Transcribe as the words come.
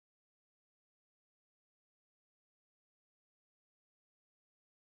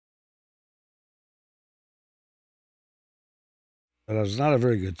but I was not a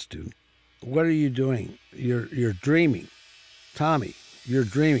very good student. What are you doing? You're dreaming. Tommy, you're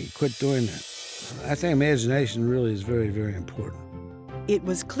dreaming. Quit doing that. I think imagination really is very, very important. It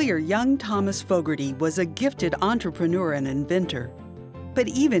was clear young Thomas Fogarty was a gifted entrepreneur and inventor, but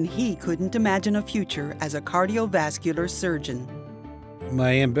even he couldn't imagine a future as a cardiovascular surgeon.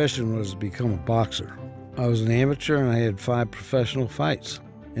 My ambition was to become a boxer. I was an amateur and I had 5 professional fights.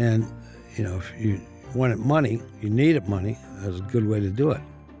 And, if you wanted money, you needed money. That was a good way to do it.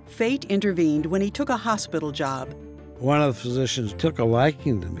 Fate intervened when he took a hospital job. One of the physicians took a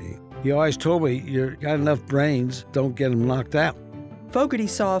liking to me. He always told me, you got enough brains, don't get them knocked out. Fogarty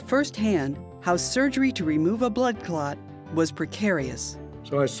saw firsthand how surgery to remove a blood clot was precarious.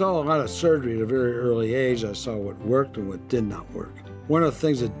 So I saw a lot of surgery at a very early age. I saw what worked and what did not work. One of the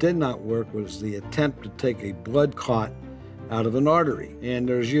things that did not work was the attempt to take a blood clot out of an artery. And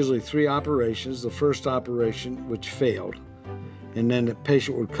there's usually 3 operations. The first operation, which failed, and then the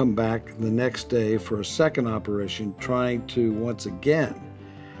patient would come back the next day for a second operation, trying to once again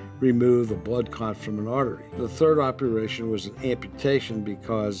remove the blood clot from an artery. The third operation was an amputation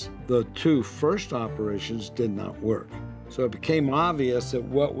because the 2 first operations did not work. So it became obvious that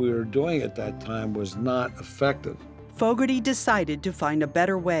what we were doing at that time was not effective. Fogarty decided to find a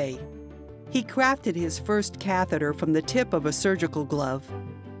better way. He crafted his first catheter from the tip of a surgical glove,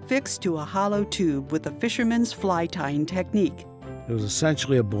 fixed to a hollow tube with a fisherman's fly tying technique. It was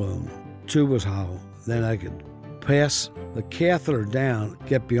essentially a balloon. The tube was hollow. Then I could pass the catheter down,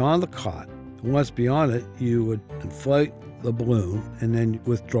 get beyond the clot. Once beyond it, you would inflate the balloon and then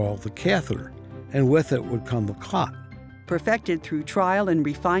withdraw the catheter. And with it would come the clot. Perfected through trial and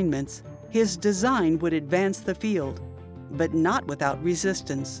refinements, his design would advance the field, but not without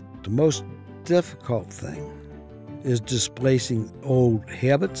resistance. The most difficult thing is displacing old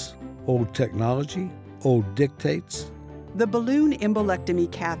habits, old technology, old dictates. The balloon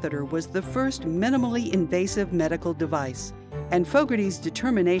embolectomy catheter was the first minimally invasive medical device, and Fogarty's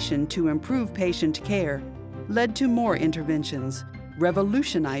determination to improve patient care led to more interventions,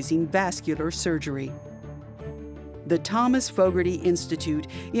 revolutionizing vascular surgery. The Thomas Fogarty Institute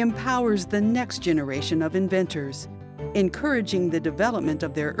empowers the next generation of inventors, encouraging the development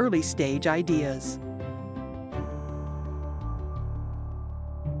of their early-stage ideas.